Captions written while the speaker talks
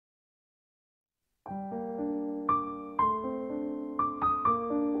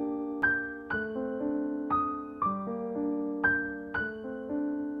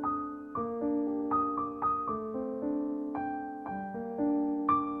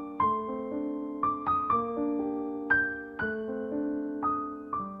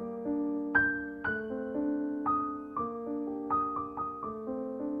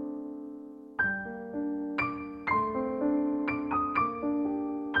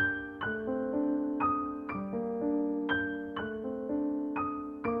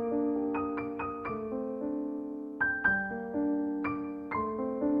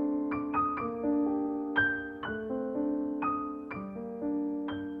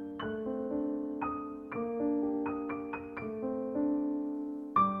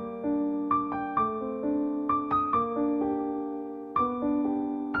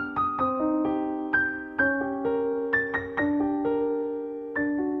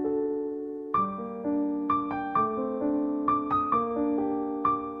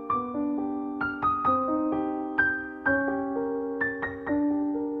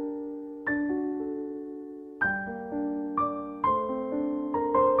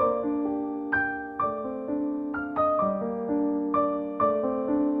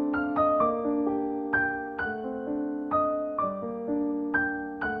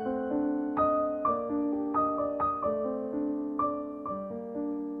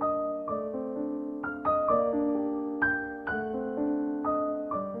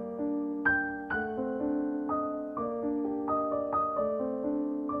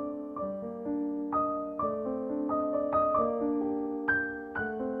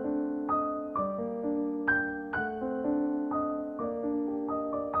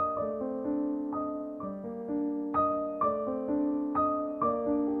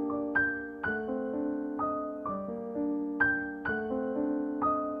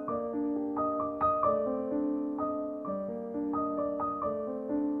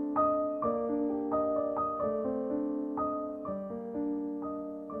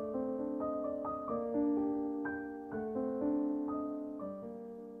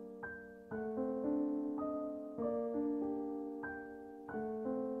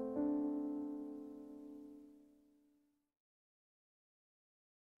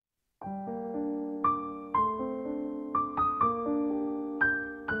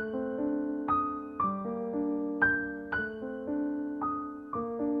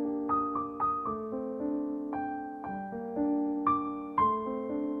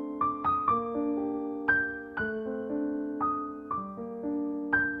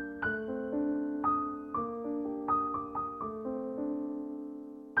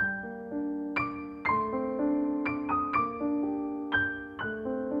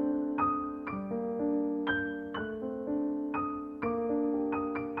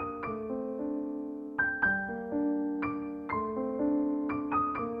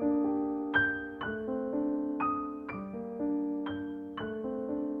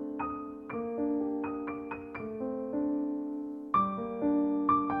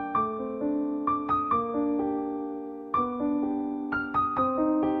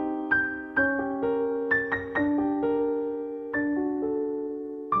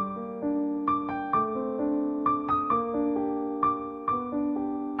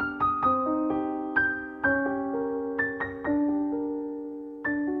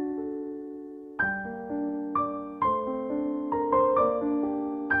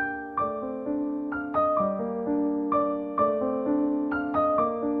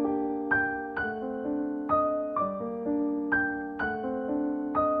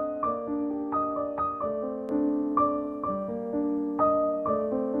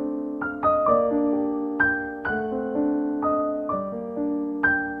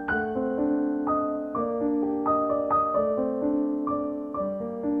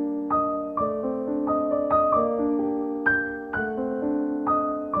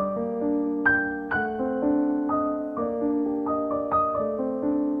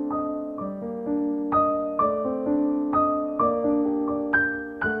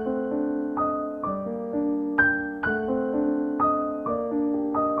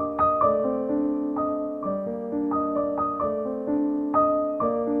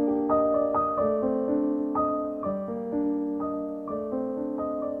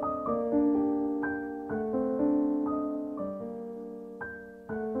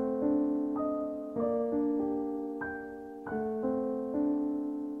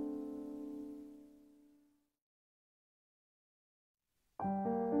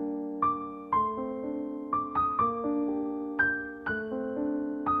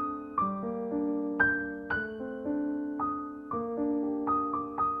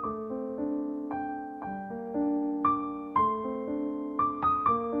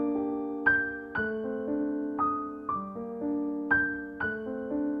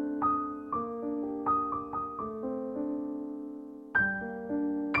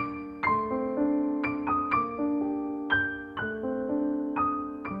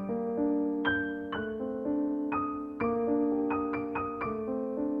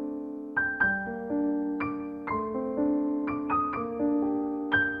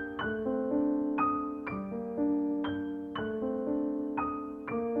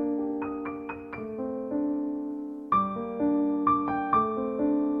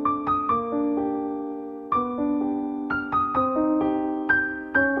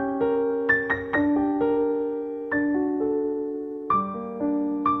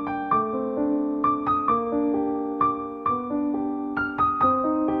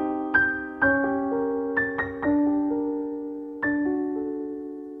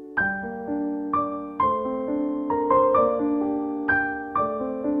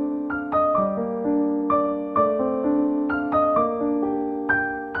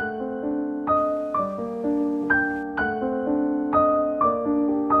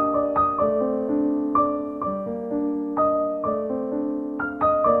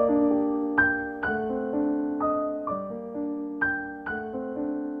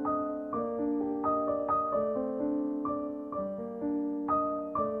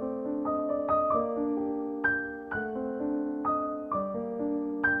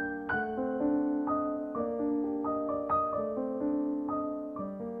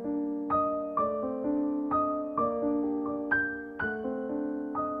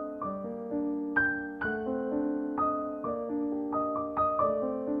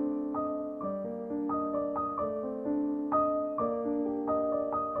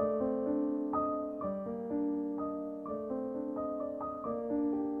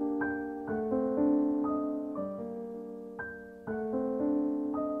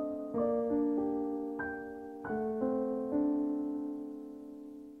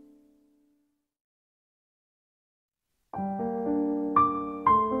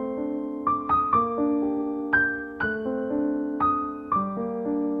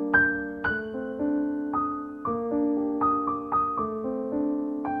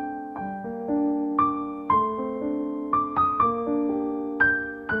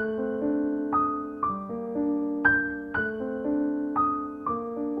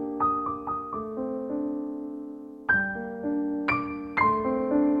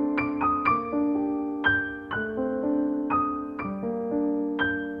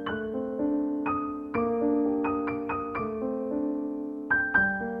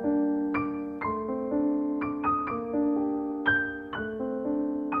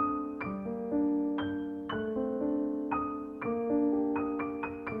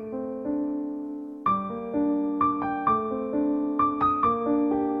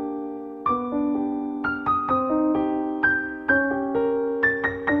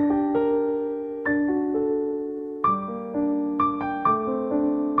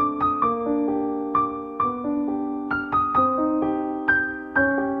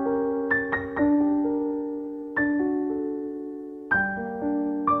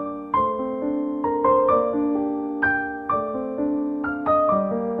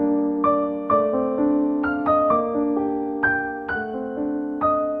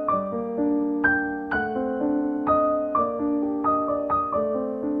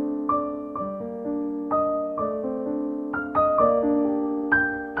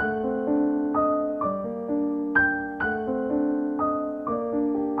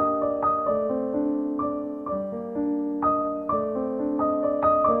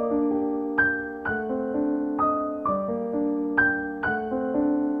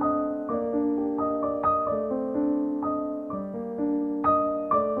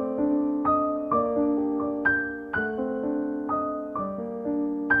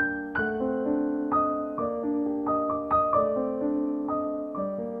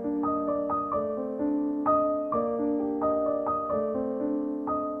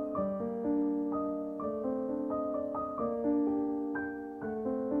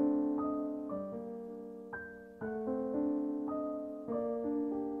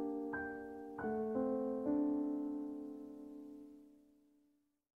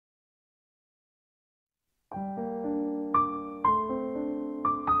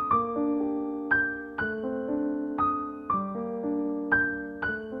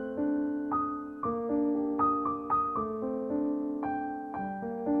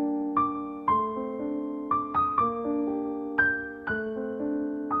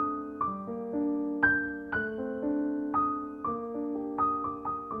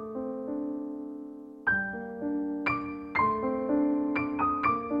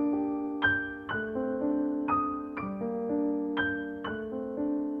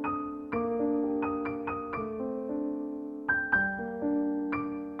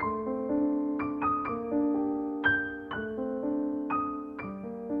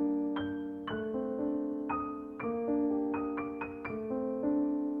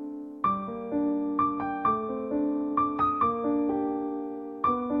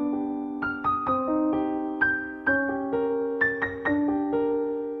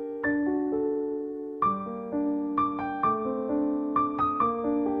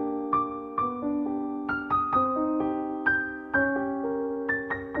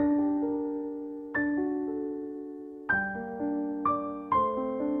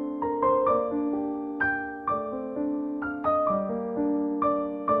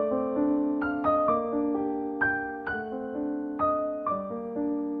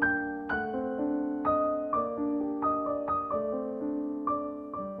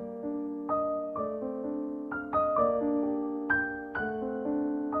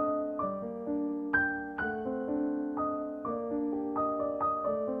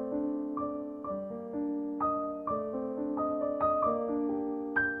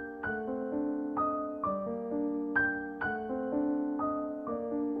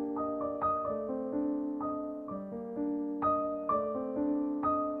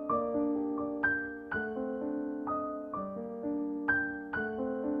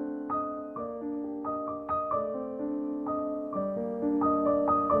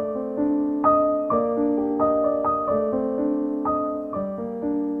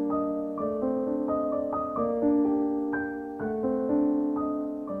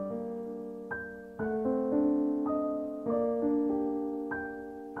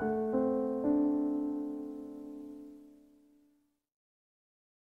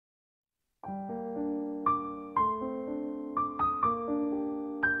A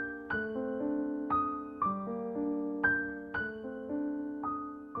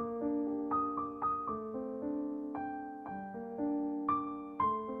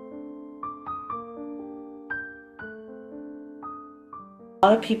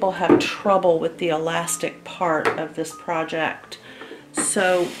lot of people have trouble with the elastic part of this project.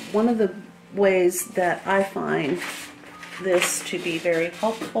 So one of the ways that I find this to be very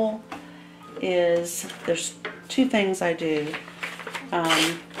helpful is there's two things I do.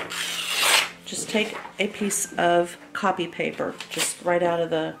 Just take a piece of copy paper, just right out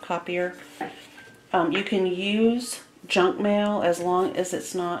of the copier. You can use junk mail as long as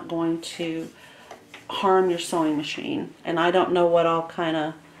it's not going to harm your sewing machine. And I don't know what all kind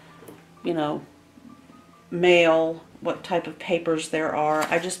of, mail, what type of papers there are.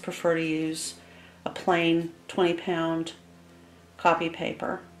 I just prefer to use a plain 20-pound copy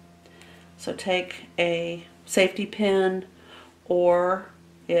paper. So take a safety pin, or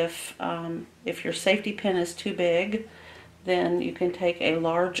if your safety pin is too big, then you can take a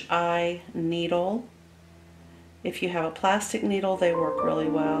large eye needle. If you have a plastic needle, they work really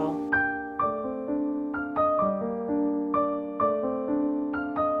well.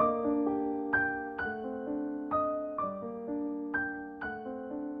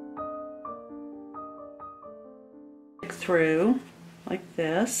 Through like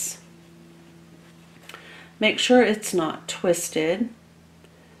this. Make sure it's not twisted.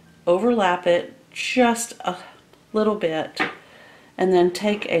 Overlap it just a little bit, and then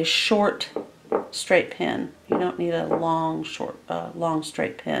take a short straight pin. You don't need a long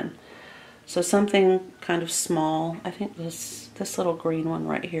straight pin. So something kind of small. I think this little green one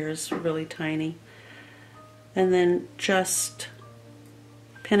right here is really tiny. And then just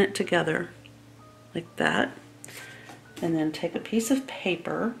pin it together like that. And then take a piece of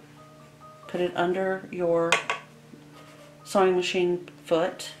paper, put it under your sewing machine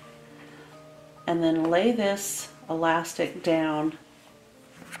foot, and then lay this elastic down.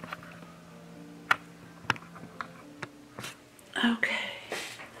 Okay.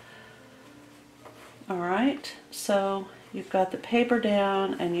 Alright, so you've got the paper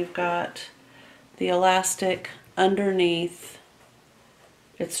down and you've got the elastic underneath.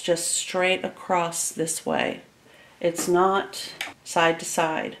 It's just straight across this way. It's not side to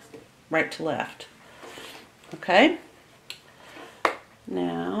side, right to left. Okay?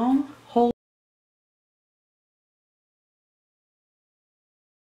 Now, hold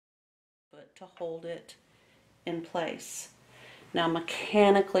it to hold it in place. Now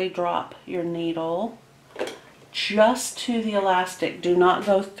mechanically drop your needle just to the elastic. Do not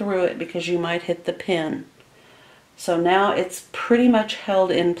go through it because you might hit the pin. So now it's pretty much held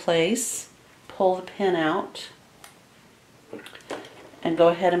in place. Pull the pin out. And go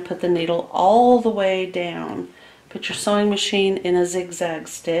ahead and put the needle all the way down. Put your sewing machine in a zigzag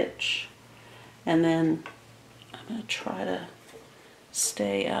stitch, and then I'm going to try to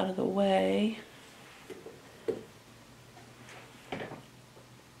stay out of the way.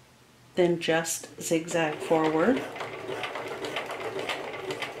 Then just zigzag forward,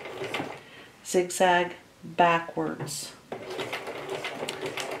 zigzag backwards.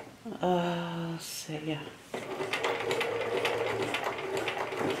 Let's see, yeah.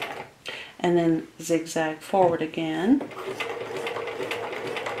 And then zigzag forward again,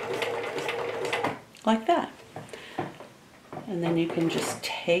 like that. And then you can just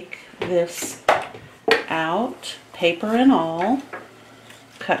take this out, paper and all,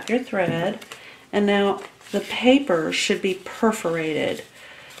 cut your thread, and now the paper should be perforated.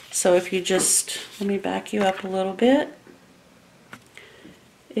 So if you just, let me back you up a little bit.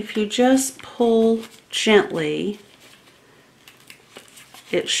 If you just pull gently,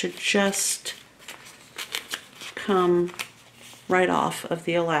 it should just come right off of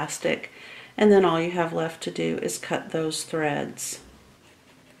the elastic, and then all you have left to do is cut those threads.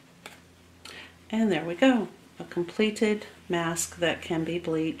 And there we go, a completed mask that can be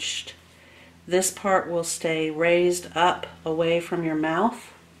bleached. This part will stay raised up away from your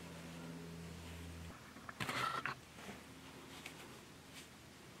mouth.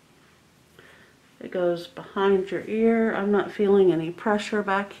 It goes behind your ear. I'm not feeling any pressure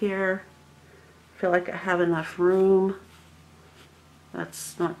back here. I feel like I have enough room.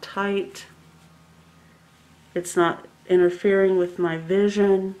 That's not tight. It's not interfering with my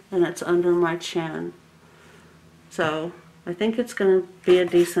vision, and it's under my chin. So I think it's going to be a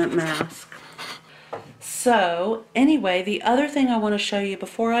decent mask. So anyway, the other thing I want to show you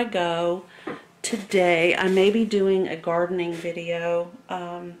before I go, today I may be doing a gardening video.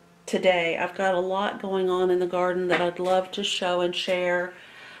 Today I've got a lot going on in the garden that I'd love to show and share.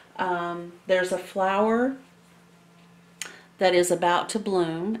 There's a flower that is about to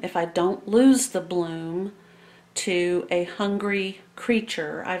bloom. If I don't lose the bloom to a hungry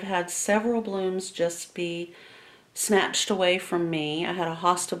creature, I've had several blooms just be snatched away from me. I had a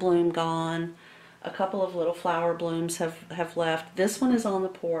hosta bloom gone. A couple of little flower blooms have left. This one is on the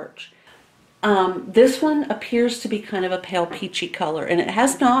porch. This one appears to be kind of a pale peachy color, and it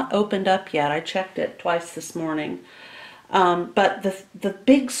has not opened up yet. I checked it twice this morning. But the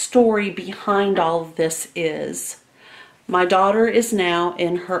big story behind all of this is my daughter is now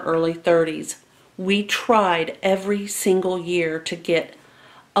in her early 30s. We tried every single year to get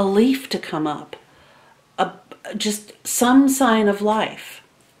a leaf to come up, just some sign of life.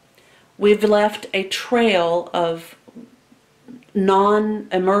 We've left a trail of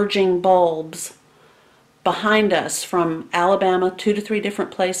non-emerging bulbs behind us from Alabama, 2 to 3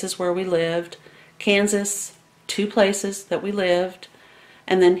 different places where we lived, Kansas, 2 places that we lived,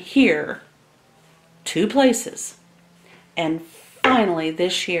 and then here, 2 places. And finally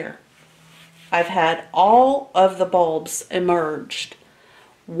this year, I've had all of the bulbs emerged.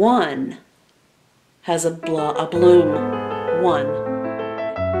 One has a bloom. One.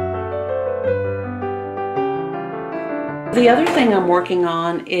 The other thing I'm working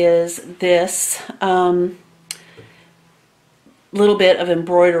on is this little bit of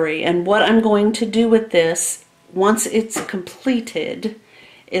embroidery, and what I'm going to do with this once it's completed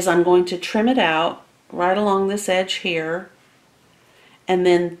is I'm going to trim it out right along this edge here, and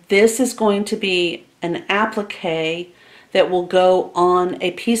then this is going to be an applique that will go on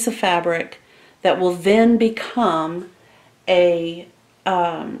a piece of fabric that will then become a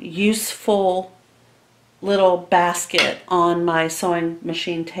useful little basket on my sewing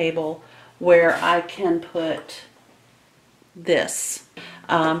machine table where I can put this.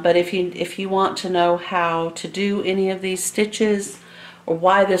 But if you want to know how to do any of these stitches or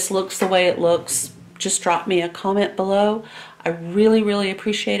why this looks the way it looks, just drop me a comment below. I really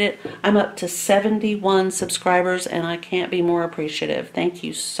appreciate it. I'm up to 71 subscribers and I can't be more appreciative. Thank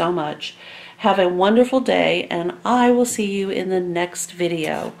you so much. Have a wonderful day, and I will see you in the next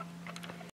video.